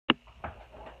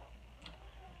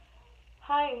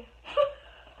Hi.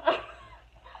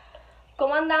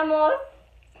 ¿Cómo andamos?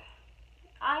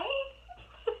 Ay.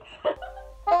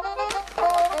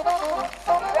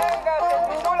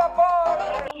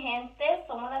 Mi gente,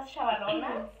 somos las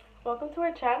chavalonas. Welcome to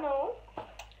our channel.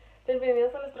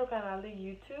 Bienvenidos a nuestro canal de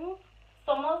YouTube.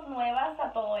 Somos nuevas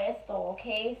a todo esto, ¿ok?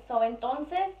 So,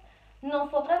 entonces,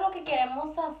 nosotras lo que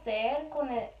queremos hacer con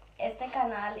este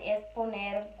canal es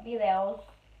poner videos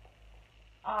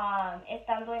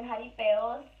estando en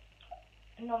jaripeos,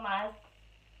 nomás,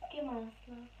 ¿qué más?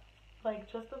 Like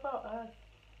just about us.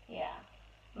 Yeah.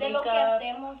 De lo que Makeup,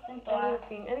 hacemos en toda...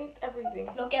 everything.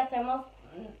 Lo que hacemos,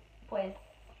 pues,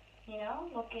 you know,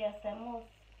 lo que hacemos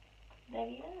de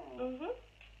vida.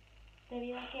 De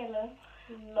vida que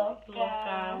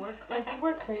loca. I think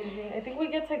we're crazy. I think we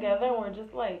get together and we're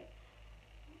just like,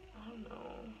 I don't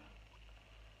know.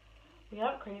 We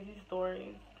have crazy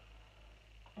stories.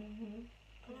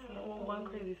 Well, one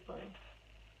crazy story.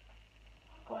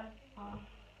 What?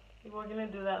 We're gonna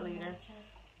do that later.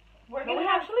 We're We gonna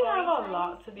have actually have story a times.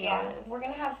 lot, to be honest. We're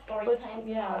gonna have story But, times and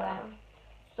yeah. all that.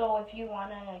 So if you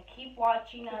wanna keep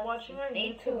watching us, Watching our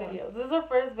stay YouTube tuned. videos. This is our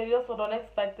first video, so don't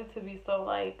expect it to be so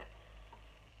like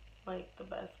the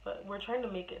best. But we're trying to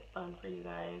make it fun for you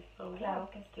guys. So Claro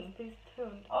yeah, que sí. just stay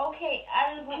tuned. Okay,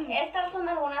 estas son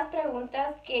algunas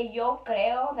preguntas que yo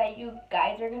creo that you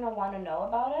guys are gonna want to know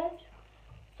about us.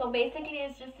 So basically,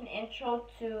 it's just an intro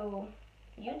to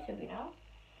YouTube, you know.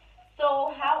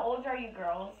 So how old are you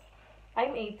girls?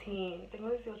 I'm 18. Tengo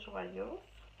 18 años.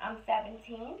 I'm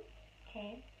 17.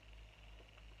 Okay.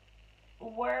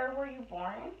 Where were you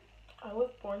born? I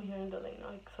was born here in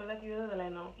Delano. Soy de aquí de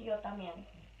Delano. Yo también.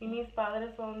 Y mis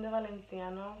padres son de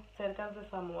Valenciano, cerca de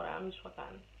Zamora,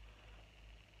 Michoacán.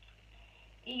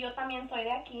 Y yo también soy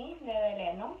de aquí, de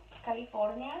Delano,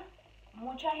 California.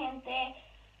 Mucha gente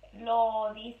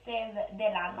lo dice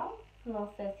Delano.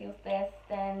 No sé si ustedes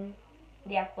estén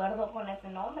de acuerdo con ese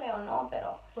nombre o no,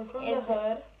 pero... We're from the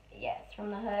hood. Yes, from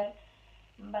the hood.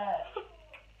 But,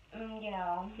 you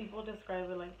know... People describe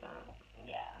it like that.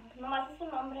 Yeah. Nomás es un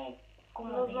nombre como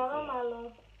No es dice. nada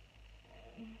malo.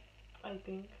 I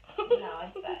think. No,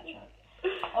 it's bad.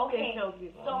 Okay,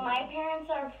 so my parents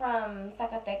are from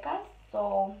Zacatecas,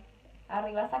 so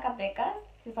arriba Zacatecas.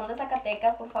 Si son de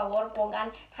Zacatecas, por favor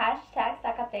pongan hashtag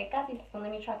Zacatecas, y si son de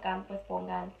Michoacán, pues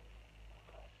pongan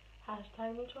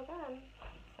Hashtag Michoacán.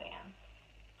 So, yeah.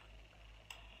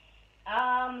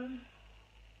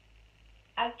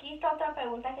 Aquí está otra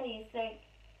pregunta que dice,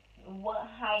 what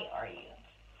height are you?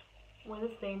 We're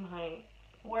the same height.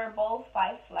 We're both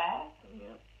 5 flat.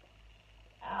 Yep.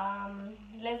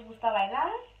 ¿Les gusta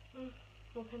bailar?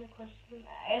 What kind of question?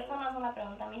 Eso no es una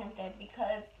pregunta, mi gente,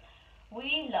 because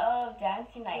we love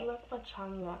dancing. We Like, love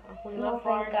pachanga. We nos love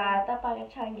party. encanta para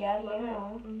changuear, Love you it.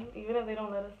 know. Even if they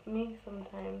don't let us me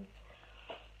sometimes.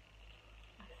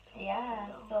 Yeah,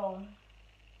 so,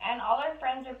 and all our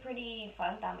friends are pretty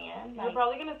fun también. You're Like,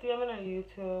 probably gonna see them in our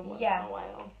YouTube once in a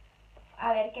while.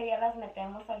 a ver qué día las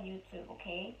metemos al YouTube,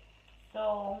 okay?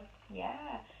 So,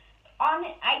 yeah.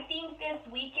 I think this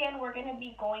weekend we're gonna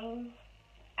be going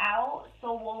out,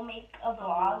 so we'll make a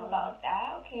vlog about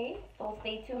that, okay? So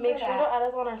stay tuned Make for sure to that. add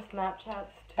us on our Snapchats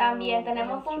too. También and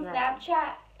tenemos un Instagram.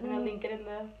 Snapchat. I'm gonna link it in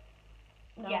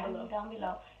the down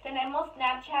below. Tenemos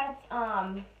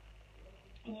Snapchats.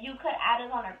 You could add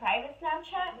us on our private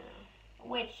Snapchat,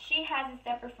 which she has it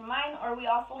separate from mine, or we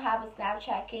also have a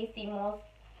Snapchat que hicimos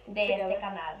de Together. este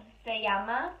canal. Se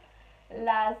llama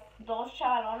Las Dos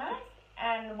Chavalonas,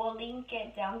 and we'll link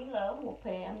it down below. We'll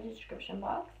put it in the description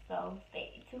box, so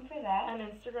stay tuned for that. And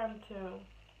Instagram too.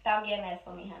 También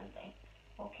eso, mi gente.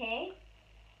 ¿Ok?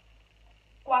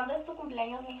 ¿Cuándo es tu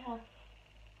cumpleaños, mija?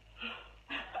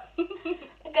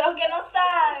 Creo que no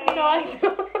sabes. No, I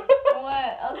don't.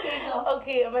 What? Okay, go.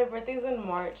 Okay, my birthday's in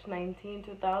March 19,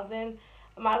 2000.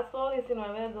 Marzo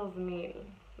 19 del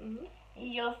 2000.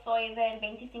 Y yo soy del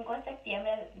 25 de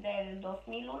septiembre del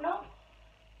 2001,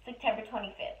 September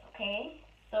 25th, okay?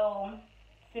 So,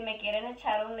 si me quieren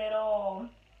echar un little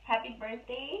happy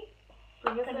birthday,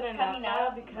 Bring us Because in it's coming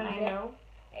up. because you know.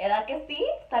 ¿Edad que sí?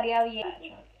 Estaría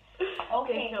bien.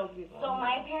 Okay, They killed people. so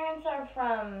my parents are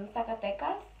from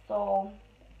Zacatecas, so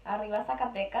arriba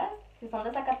Zacatecas. Si son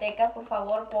de Zacatecas, por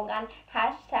favor pongan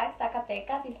hashtag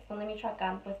Zacatecas, y si son de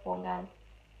Michoacán, pues pongan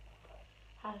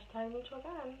Hashtag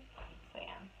Michoacán. So,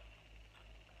 yeah.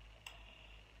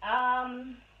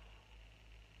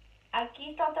 Aquí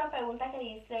está otra pregunta que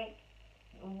dice,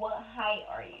 what height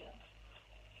are you?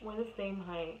 We're the same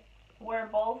height. We're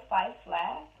both 5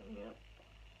 flat. Yep.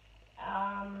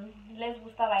 ¿Les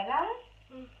gusta bailar?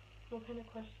 What kind of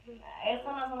question?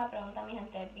 Eso no es una pregunta, mi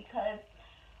gente, because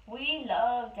We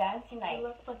love dancing like. We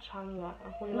love pachanga.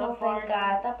 Nos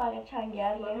encanta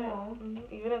pachanguear, you know.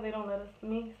 Even if they don't let us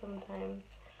me sometimes.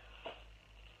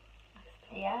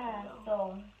 Yeah,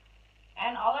 so.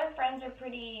 And all our friends are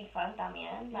pretty fun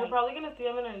también. You're probably gonna see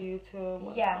them in our YouTube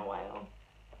once in a while.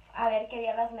 A ver qué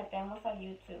día las metemos a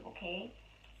YouTube, okay?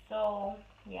 So,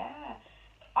 yeah.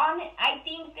 I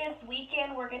think this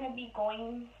weekend we're gonna be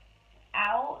going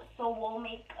out, so we'll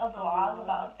make a vlog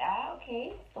about that,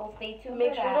 okay? So stay tuned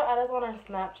Make for that. Make sure to add us on our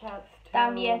Snapchats too.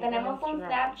 También tenemos un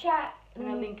Snapchat. I'm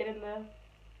gonna link it in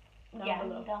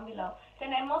the down below.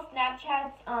 Tenemos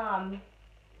Snapchats.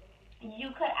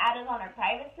 You could add us on our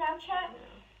private Snapchat,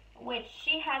 which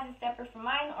she has it separate from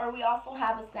mine, or we also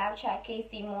have a Snapchat que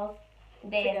hicimos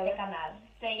de este canal.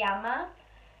 Se llama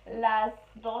Las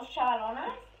Dos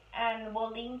Chavalonas, and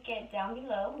we'll link it down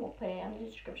below. We'll put it in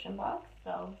the description box,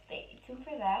 so stay tuned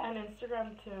for that. And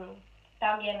Instagram too.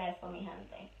 También eso, mi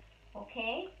gente.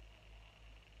 Okay?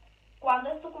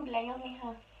 ¿Cuándo es tu cumpleaños,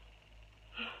 mija?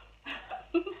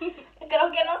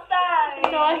 Creo que no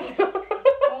sabe. No, I don't.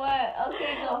 What?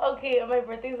 Okay, go. Okay, my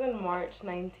birthday's in March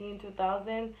 19,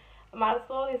 2000.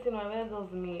 Marzo 19,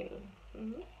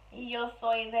 2000. Y yo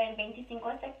soy del 25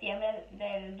 de septiembre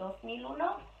del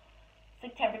 2001,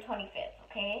 September 25th,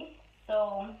 okay?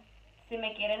 So, si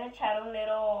me quieren echar un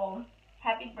little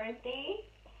happy birthday,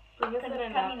 because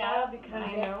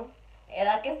you know.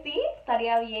 ¿Era que sí?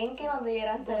 Estaría bien que nos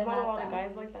dieran serenata. There's not a lot of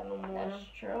guys like that no more. That's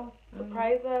true.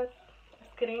 Surprise us.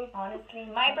 Just kidding. Honestly,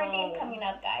 my birthday is coming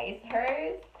up, guys.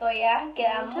 Hers todavía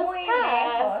queda muy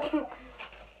lejos.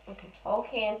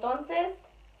 Okay, entonces,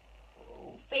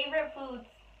 favorite foods?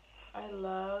 I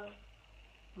love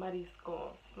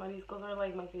mariscos. Mariscos are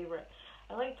like my favorite.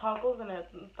 I like tacos and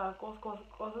tacos,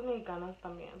 cosas mexicanas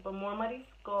también, but more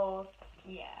mariscos.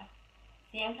 Yeah.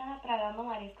 Siempre tragando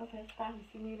mariscos esta. You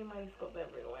see me eating mariscos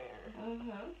everywhere.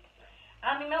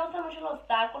 A mí me gustan mucho los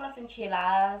tacos, las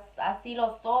enchiladas, así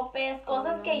los topes,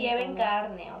 cosas que lleven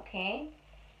carne, okay?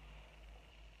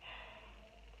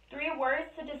 3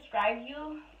 words to describe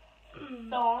you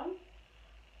son.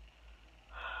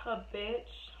 A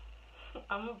bitch.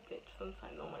 I'm a bitch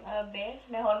sometimes. Oh my God. A bitch.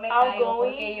 Mejor me caigo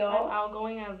porque yo. I'm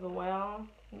outgoing as well.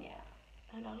 Yeah.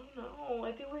 And I don't know.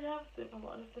 I think we have a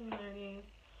lot of similarities.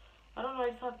 I don't know. I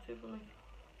just have to for myself.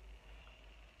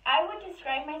 I would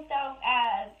describe myself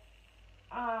as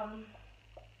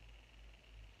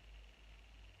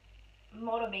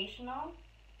motivational.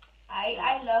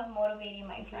 I love motivating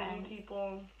my friends. Giving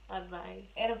people advice.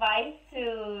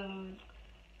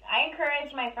 I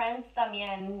encourage my friends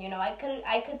también, you know. I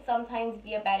could sometimes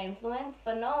be a bad influence,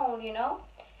 but no, you know.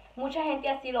 Mucha gente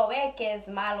así lo ve que es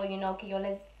malo, you know, que yo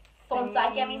les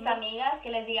saque a mis amigas,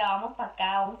 que les diga vamos para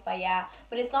acá, vamos para allá.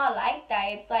 But it's not like that.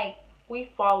 It's like we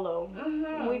follow.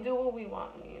 We do what we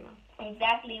want, you know.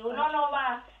 Exactly. Uno no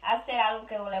va a hacer algo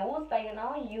que no le gusta, you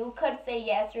know. You could say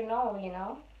yes or no, you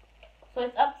know. So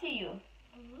it's up to you.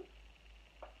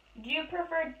 Do you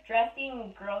prefer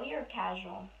dressing girly or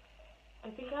casual? I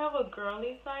think I have a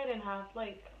girly side and have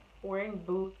like wearing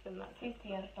boots and that. Sí,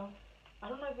 cierto. I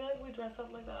don't know, I feel like we dress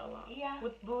up like that a lot. Yeah.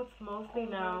 With boots mostly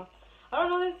now. I don't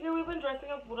know, this year we've been dressing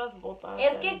up puras botas.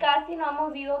 Es que casi no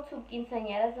hemos ido to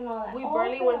quinceañeras and all that. We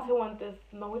barely went to one this.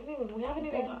 No, we haven't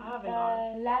even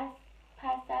gone. Last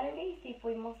past Saturday, sí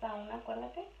fuimos a una,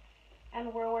 acuérdate.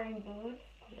 And we're wearing boots.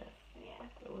 Yes. Yeah.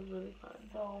 It was really fun.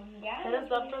 So, yeah. Hit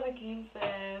us up for the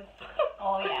quinces.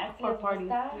 Oh, yeah. Si or parties.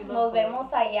 Nos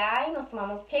vemos allá y nos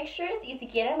tomamos pictures. Y si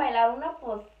quieren bailar una,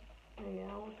 pues...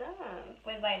 Yeah, we'll dance.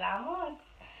 Pues bailamos.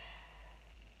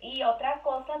 Y otra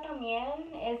cosa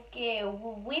también es que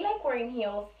we like wearing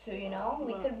heels too, you know?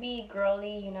 We could be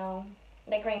girly, you know?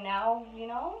 Like right now, you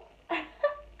know?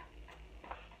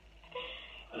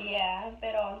 Yeah,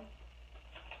 pero...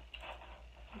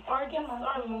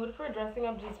 Our mood for dressing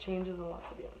up just changes a lot,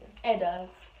 to be honest. It does.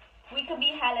 We could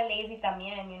be hella lazy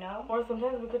también, you know? Or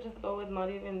sometimes we could just go with not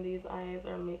even these eyes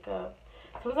or makeup.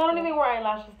 Sometimes I don't even wear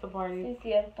eyelashes to parties. Sí,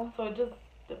 cierto. So it just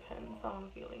depends how I'm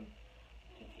feeling.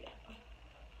 Sí, cierto.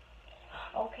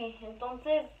 Okay,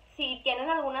 entonces, si tienen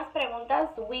algunas preguntas,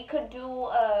 we could do,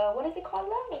 what is it called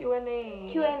now? Q&A.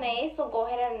 Q&A, so go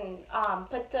ahead and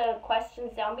put the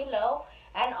questions down below.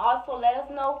 And also let us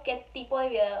know qué tipo de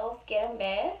videos quieren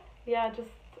ver. Yeah, just,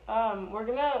 we're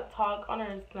gonna talk on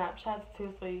our Snapchats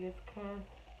too, so you guys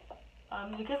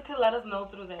can let us know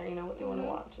through there, you know, what you want to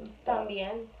watch and stuff.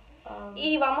 También.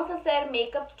 Y vamos a hacer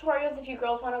makeup tutorials. If you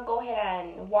girls want to go ahead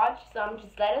and watch some,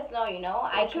 just let us know, you know.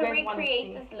 I could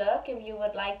recreate this look if you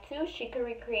would like to. She could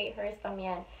recreate hers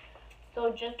también.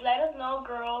 So just let us know,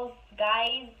 girls,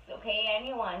 guys, okay,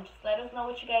 anyone. Just let us know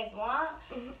what you guys want.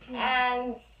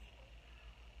 And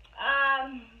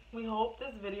we hope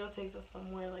this video takes us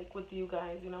somewhere, like, with you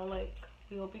guys, you know, like,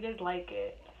 we hope you guys like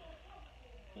it.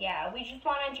 Yeah, we just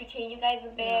want to entertain you guys a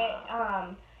bit,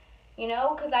 you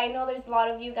know, because I know there's a lot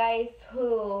of you guys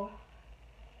who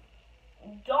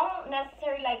don't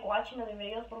necessarily like watching other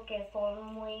videos porque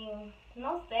son muy,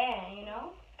 no sé, you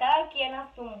know, cada quien a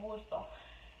su gusto.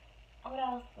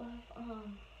 Ahora,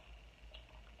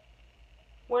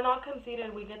 we're not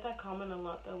conceited. We get that comment a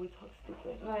lot that we talk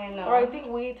stupid. I know. Or I think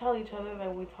we tell each other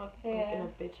that we talk like, in a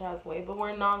bitch ass way, but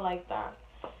we're not like that.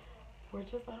 We're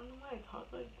just, I don't know why I talk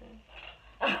like this.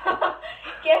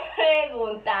 ¿Qué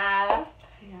pregunta?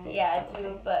 Yeah,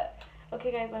 too, but...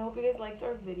 Okay, guys, I hope you guys liked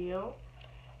our video.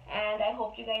 And I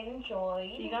hope you guys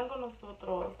enjoyed. Sigan con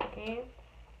nosotros, okay?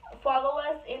 Follow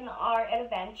us in our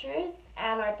adventures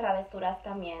and our travesuras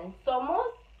también.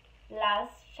 Somos las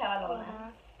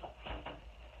Chavalonas.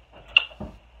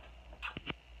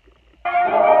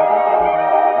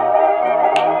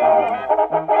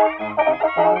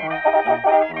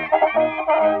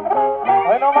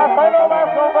 Hoy nomás,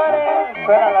 compadre,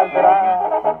 suena la entrada.